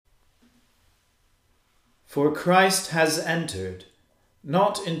For Christ has entered,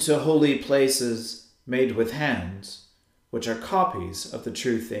 not into holy places made with hands, which are copies of the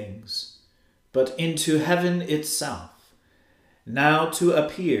true things, but into heaven itself, now to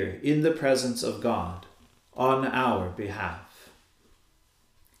appear in the presence of God on our behalf.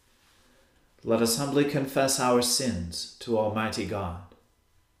 Let us humbly confess our sins to Almighty God.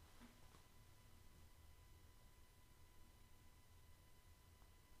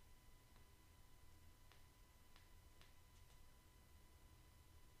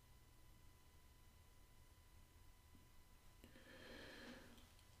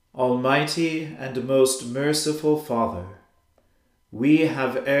 Almighty and most merciful Father, we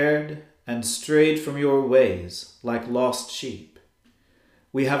have erred and strayed from your ways like lost sheep.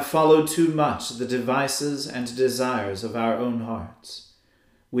 We have followed too much the devices and desires of our own hearts.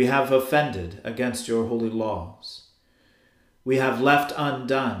 We have offended against your holy laws. We have left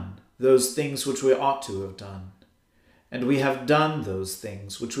undone those things which we ought to have done, and we have done those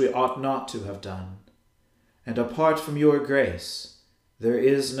things which we ought not to have done. And apart from your grace, there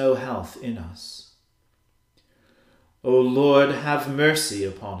is no health in us. O Lord, have mercy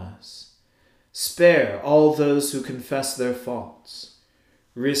upon us. Spare all those who confess their faults.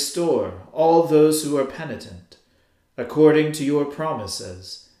 Restore all those who are penitent, according to your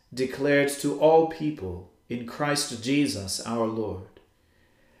promises, declared to all people in Christ Jesus our Lord.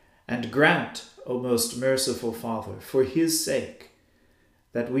 And grant, O most merciful Father, for his sake,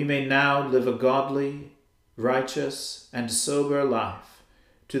 that we may now live a godly, righteous, and sober life,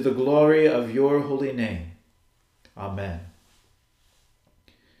 to the glory of your holy name. Amen.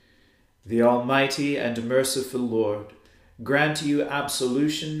 The Almighty and merciful Lord grant you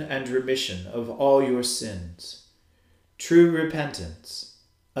absolution and remission of all your sins, true repentance,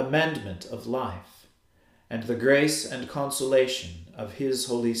 amendment of life, and the grace and consolation of his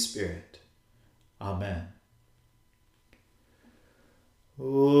Holy Spirit. Amen. O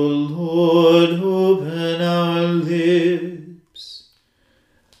Lord, open our lips,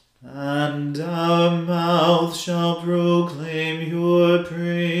 and our mouth shall proclaim your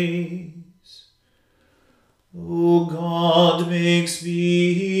praise. O God, make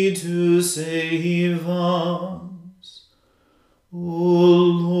speed to save us. O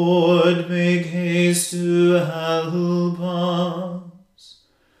Lord, make haste to help us.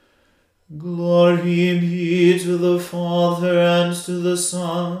 Glory be to the Father, and to the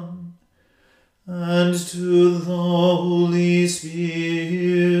Son, and to the Holy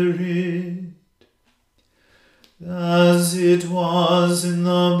Spirit, as it was in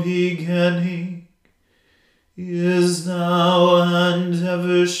the beginning, is now, and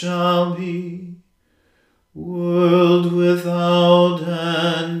ever shall be, world without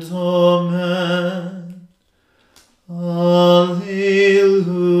end. Amen. Alleluia.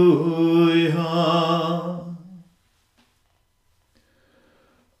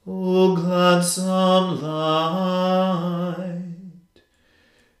 O gladsome light,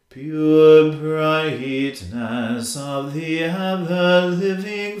 pure brightness of the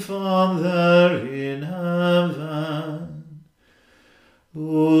ever-living Father in heaven,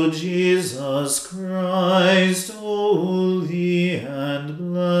 O Jesus Christ, holy and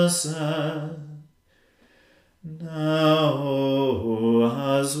blessed,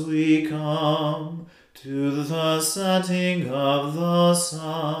 now as we come to the setting of the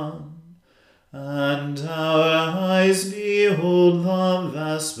sun, and our eyes behold the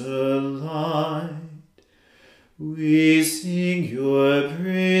vesper light, we sing your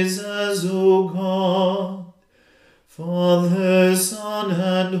praises, O God, Father, Son,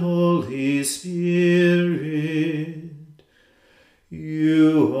 and Holy Spirit.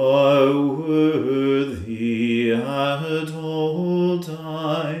 You are worthy at all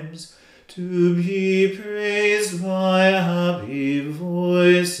times to be praised by happy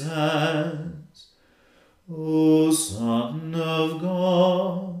voices. O Son of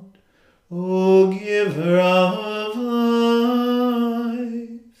God, O Giver of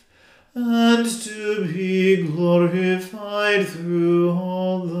life, and to be glorified through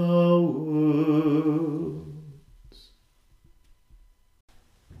all the worlds.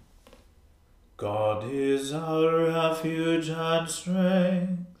 God is our refuge and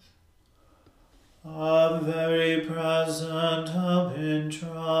strength, a very present help in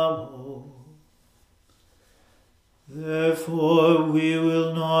trouble. Therefore we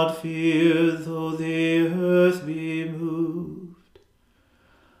will not fear, though the earth be moved,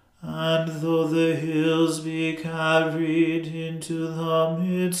 and though the hills be carried into the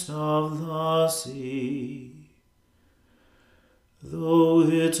midst of the sea, though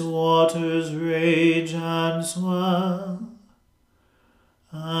its waters rage and swell,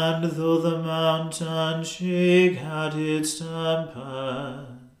 And though the mountain shake at its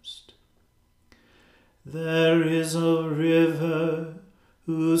tempest, there is a river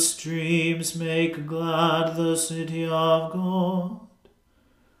whose streams make glad the city of God,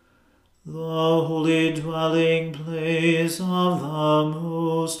 the holy dwelling place of the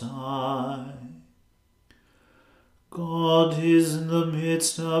Most High. God is in the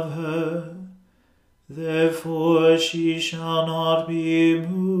midst of her, therefore she shall not be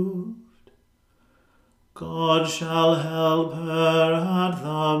moved. God shall help her at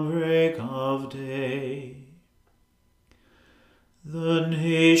the break of day. The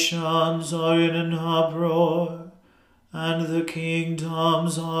nations are in an uproar, and the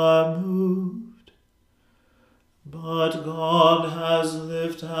kingdoms are moved. But God has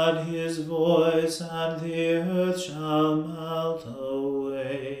lifted his voice, and the earth shall melt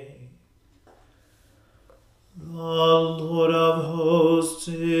away. The Lord of hosts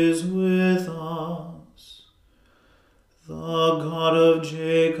is with us. The God of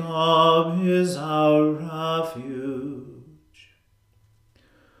Jacob is our refuge.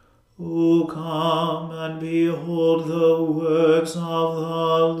 O come and behold the works of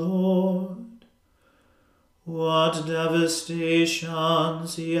the Lord, what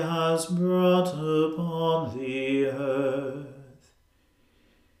devastations he has brought upon the earth.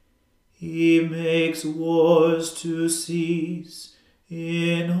 He makes wars to cease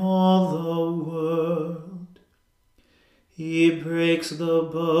in all the world. He breaks the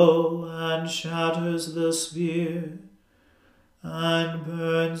bow and shatters the spear, and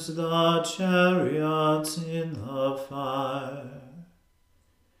burns the chariots in the fire.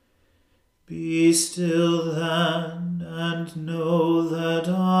 Be still then, and know that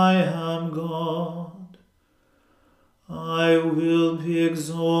I am God. I will be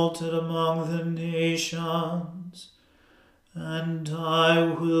exalted among the nations, and I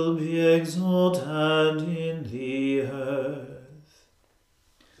will be exalted in the earth.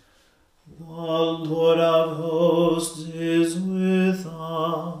 The Lord of hosts is with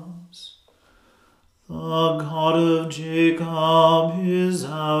us. The God of Jacob is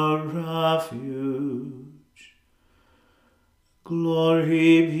our refuge.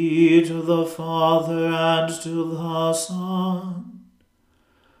 Glory be to the Father, and to the Son,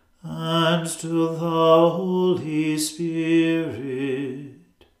 and to the Holy Spirit,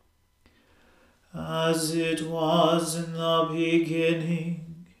 as it was in the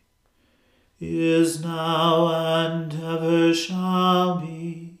beginning, is now, and ever shall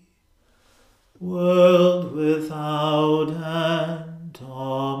be, world without end.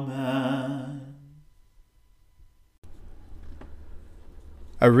 Amen.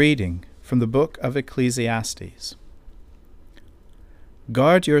 A reading from the book of Ecclesiastes.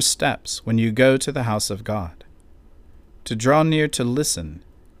 Guard your steps when you go to the house of God. To draw near to listen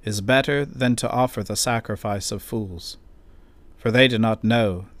is better than to offer the sacrifice of fools, for they do not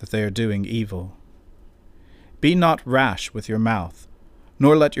know that they are doing evil. Be not rash with your mouth,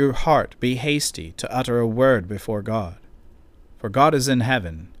 nor let your heart be hasty to utter a word before God. For God is in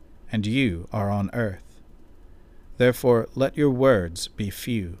heaven, and you are on earth. Therefore let your words be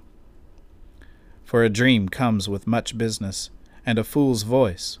few. For a dream comes with much business, and a fool's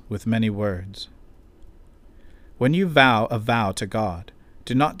voice with many words. When you vow a vow to God,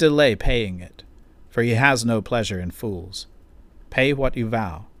 do not delay paying it, for he has no pleasure in fools. Pay what you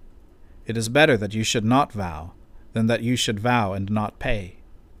vow. It is better that you should not vow than that you should vow and not pay.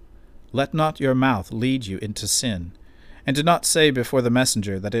 Let not your mouth lead you into sin, and do not say before the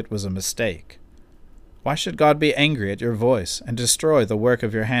messenger that it was a mistake. Why should God be angry at your voice and destroy the work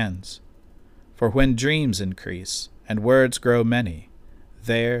of your hands? For when dreams increase and words grow many,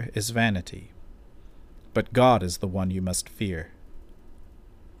 there is vanity. But God is the one you must fear.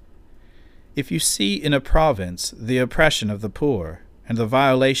 If you see in a province the oppression of the poor, and the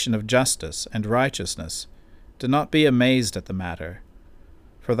violation of justice and righteousness, do not be amazed at the matter,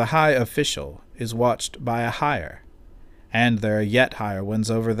 for the high official is watched by a higher, and there are yet higher ones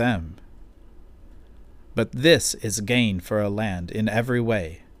over them. But this is gain for a land in every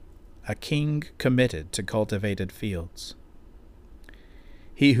way, a king committed to cultivated fields.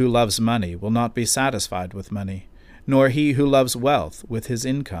 He who loves money will not be satisfied with money, nor he who loves wealth with his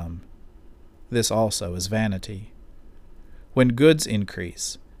income. This also is vanity. When goods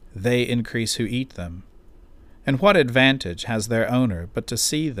increase, they increase who eat them. And what advantage has their owner but to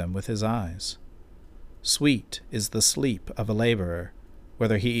see them with his eyes? Sweet is the sleep of a laborer,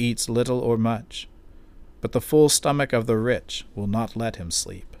 whether he eats little or much, but the full stomach of the rich will not let him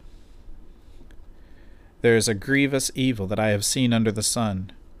sleep. There is a grievous evil that I have seen under the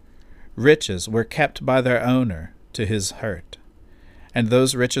sun. Riches were kept by their owner to his hurt, and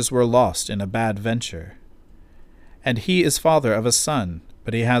those riches were lost in a bad venture. And he is father of a son,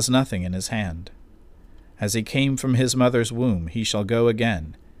 but he has nothing in his hand. As he came from his mother's womb, he shall go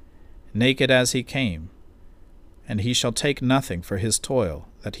again, naked as he came, and he shall take nothing for his toil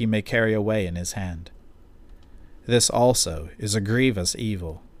that he may carry away in his hand. This also is a grievous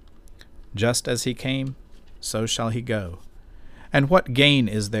evil. Just as he came, so shall he go. And what gain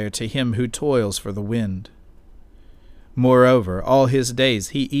is there to him who toils for the wind? Moreover, all his days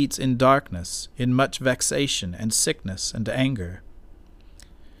he eats in darkness, in much vexation and sickness and anger.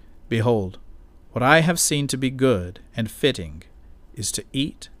 Behold, what I have seen to be good and fitting is to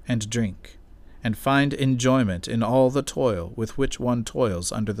eat and drink, and find enjoyment in all the toil with which one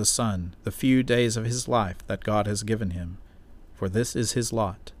toils under the sun the few days of his life that God has given him, for this is his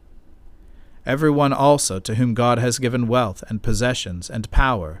lot. Every one also to whom God has given wealth and possessions and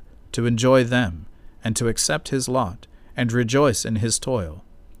power, to enjoy them, and to accept his lot, and rejoice in his toil.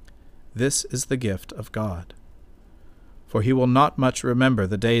 This is the gift of God. For he will not much remember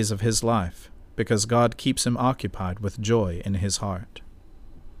the days of his life, because God keeps him occupied with joy in his heart.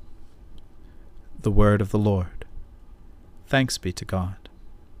 The word of the Lord. Thanks be to God.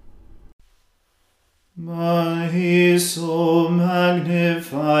 My soul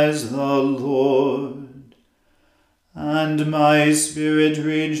magnifies the Lord, and my spirit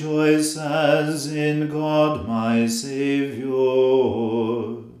rejoices in God my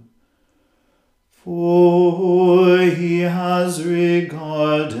Saviour. For he has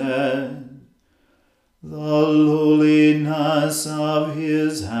regarded the lowliness of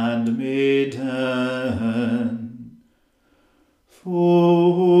his handmaiden.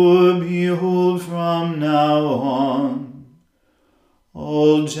 For behold, from now on,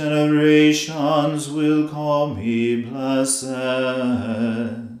 all generations will call me blessed.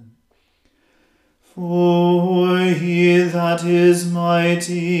 For he that is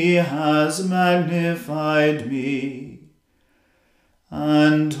mighty has magnified me,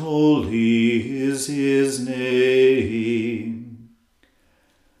 and holy is his name.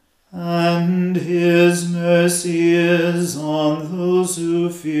 And his mercy is on those who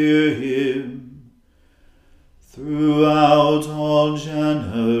fear him throughout all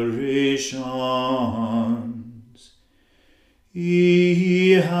generations.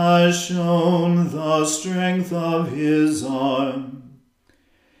 He has shown the strength of his arm.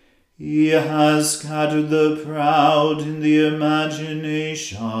 He has scattered the proud in the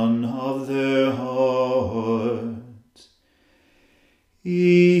imagination of their hearts.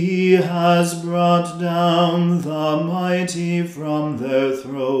 He has brought down the mighty from their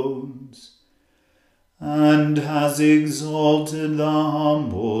thrones, and has exalted the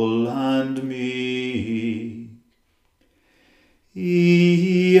humble and meek.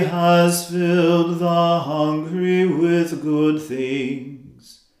 He has filled the hungry with good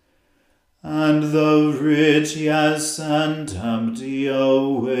things, and the rich he has sent empty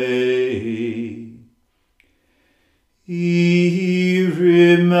away. He,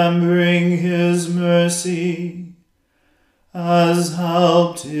 remembering his mercy, has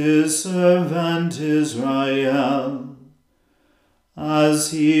helped his servant Israel,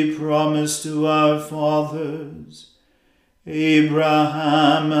 as he promised to our fathers,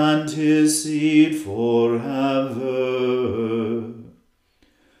 Abraham and his seed forever.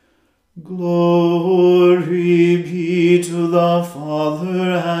 Glory be to the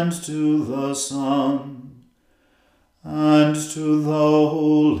Father and to the Son and to the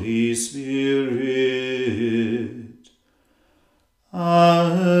Holy Spirit,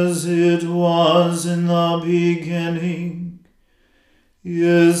 as it was in the beginning,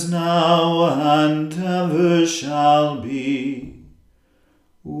 is now, and ever shall be,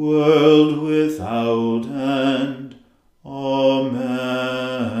 world without end. Amen.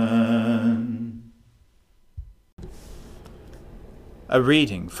 A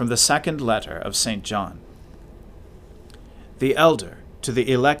reading from the second letter of St. John. The elder, to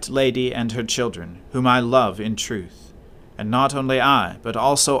the elect lady and her children, whom I love in truth, and not only I, but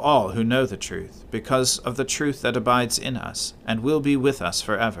also all who know the truth, because of the truth that abides in us, and will be with us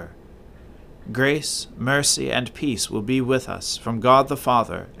forever. Grace, mercy, and peace will be with us from God the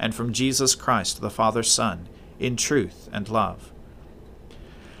Father, and from Jesus Christ the Father's Son, in truth and love.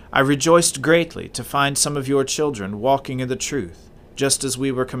 I rejoiced greatly to find some of your children walking in the truth, just as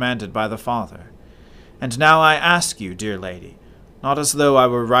we were commanded by the Father. And now I ask you, dear lady, not as though I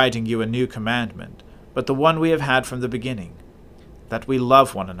were writing you a new commandment, but the one we have had from the beginning, that we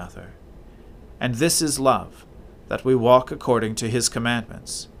love one another. And this is love, that we walk according to his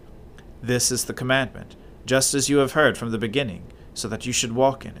commandments. This is the commandment, just as you have heard from the beginning, so that you should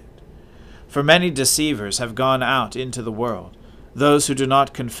walk in it. For many deceivers have gone out into the world, those who do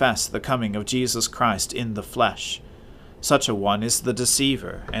not confess the coming of Jesus Christ in the flesh. Such a one is the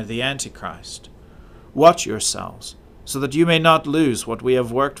deceiver and the Antichrist. Watch yourselves, so that you may not lose what we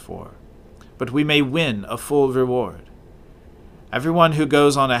have worked for, but we may win a full reward. Everyone who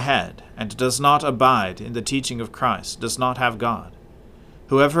goes on ahead and does not abide in the teaching of Christ does not have God.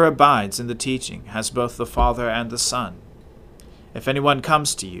 Whoever abides in the teaching has both the Father and the Son. If anyone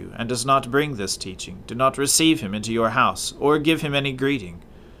comes to you and does not bring this teaching, do not receive him into your house or give him any greeting,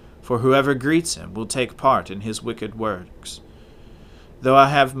 for whoever greets him will take part in his wicked works. Though I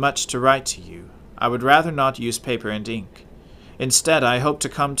have much to write to you, I would rather not use paper and ink. Instead, I hope to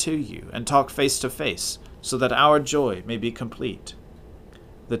come to you and talk face to face, so that our joy may be complete.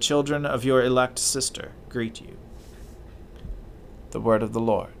 The children of your elect sister greet you. The word of the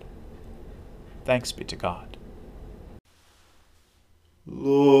Lord. Thanks be to God.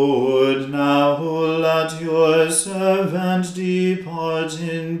 Lord, now let your servant depart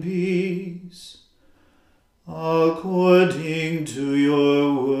in peace, according to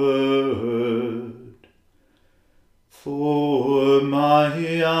your word. For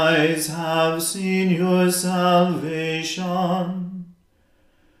my eyes have seen your salvation,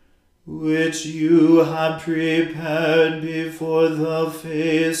 which you have prepared before the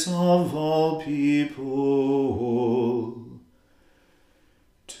face of all people,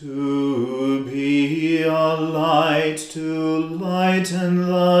 to be a light to lighten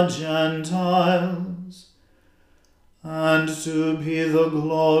the Gentiles, and to be the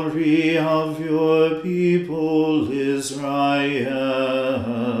glory of your people Israel.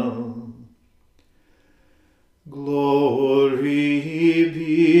 Glory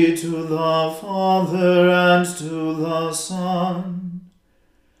be to the Father and to the Son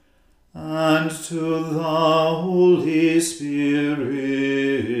and to the Holy Spirit,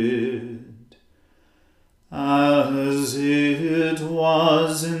 as it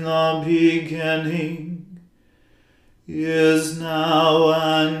was in the beginning, is now,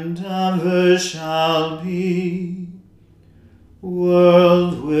 and ever shall be,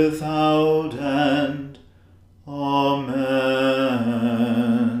 world without end. Amen.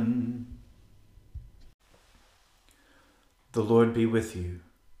 The Lord be with you.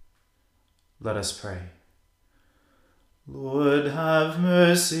 Let us pray. Lord, have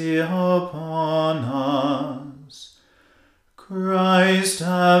mercy upon us. Christ,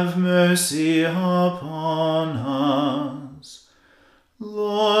 have mercy upon us.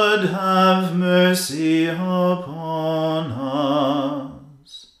 Lord, have mercy upon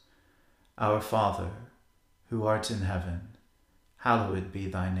us. Our Father, who art in heaven, hallowed be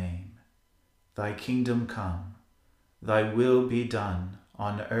thy name. Thy kingdom come, thy will be done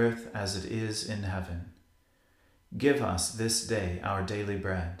on earth as it is in heaven. Give us this day our daily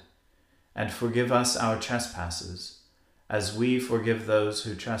bread, and forgive us our trespasses, as we forgive those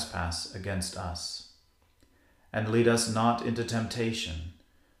who trespass against us. And lead us not into temptation,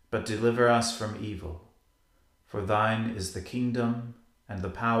 but deliver us from evil. For thine is the kingdom, and the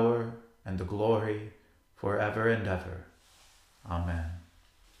power, and the glory, forever and ever. Amen.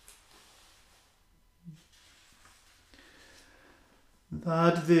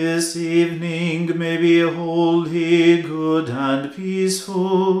 That this evening may be wholly good and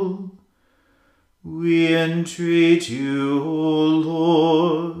peaceful, we entreat you, O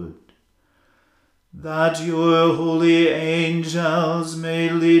Lord, that your holy angels may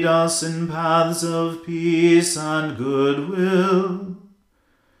lead us in paths of peace and goodwill.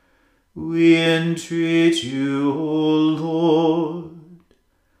 We entreat you, O Lord,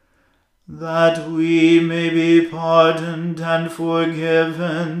 that we may be pardoned and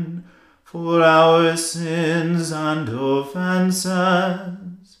forgiven for our sins and offenses.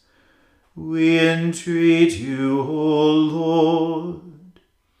 We entreat you, O Lord,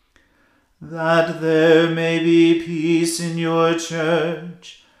 that there may be peace in your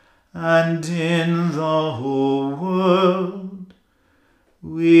church and in the whole world.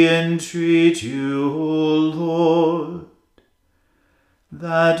 We entreat you, O Lord,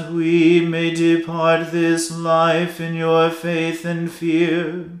 that we may depart this life in your faith and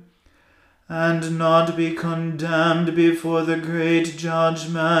fear, and not be condemned before the great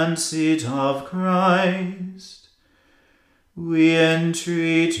judgment seat of Christ. We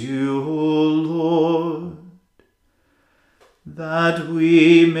entreat you, O Lord, that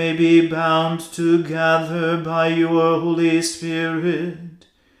we may be bound together by your Holy Spirit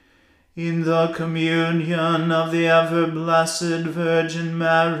in the communion of the ever-blessed Virgin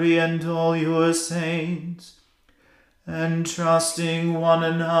Mary and all your saints, entrusting one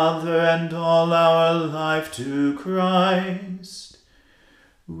another and all our life to Christ.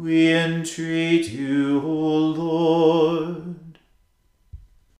 We entreat you, O Lord.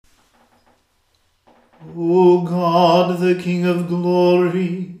 O God, the King of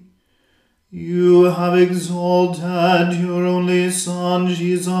glory, you have exalted your only Son,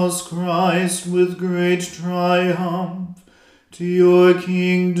 Jesus Christ, with great triumph to your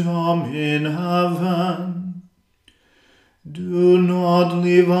kingdom in heaven. Do not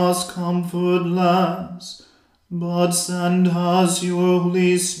leave us comfortless, but send us your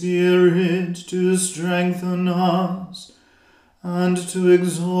Holy Spirit to strengthen us and to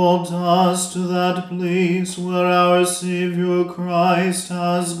exalt us to that place where our Saviour Christ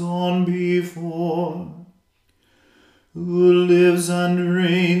has gone before, who lives and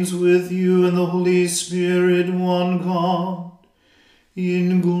reigns with you in the Holy Spirit, one God,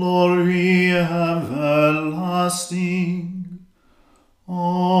 in glory everlasting.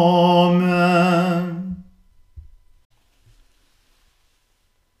 Amen.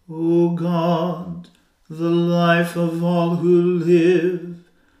 O God, the life of all who live,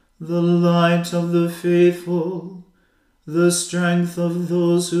 the light of the faithful, the strength of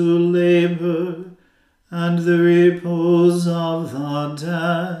those who labor, and the repose of the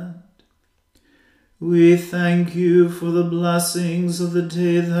dead. We thank you for the blessings of the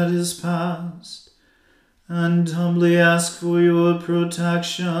day that is past, and humbly ask for your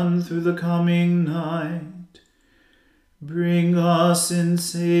protection through the coming night. Bring us in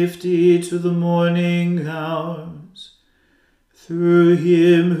safety to the morning hours, through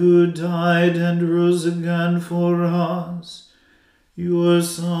him who died and rose again for us, your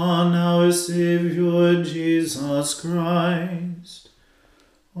Son, our Saviour, Jesus Christ.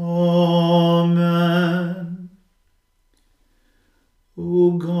 Amen.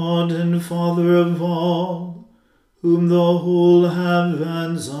 O God and Father of all, whom the whole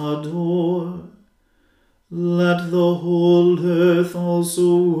heavens adore, let the whole earth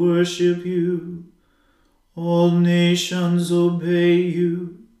also worship you, all nations obey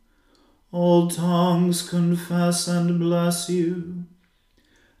you, all tongues confess and bless you,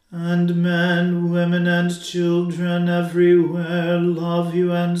 and men, women, and children everywhere love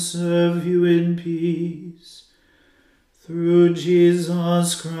you and serve you in peace. Through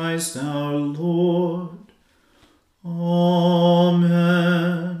Jesus Christ our Lord. Amen.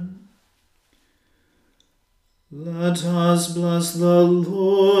 Let us bless the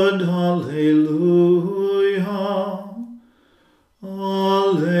Lord. Alleluia. Alleluia.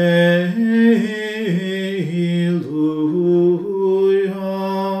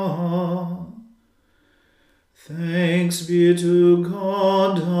 Thanks be to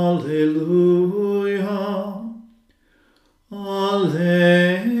God. Alleluia.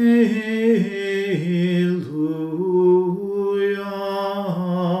 Alleluia.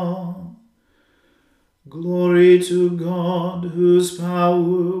 Glory to God, whose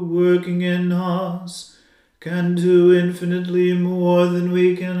power working in us can do infinitely more than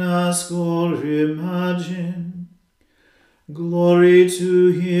we can ask or imagine. Glory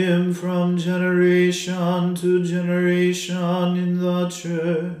to him from generation to generation in the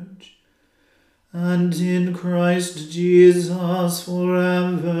Church, and in Christ Jesus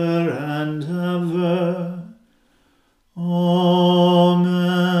forever and ever. Amen.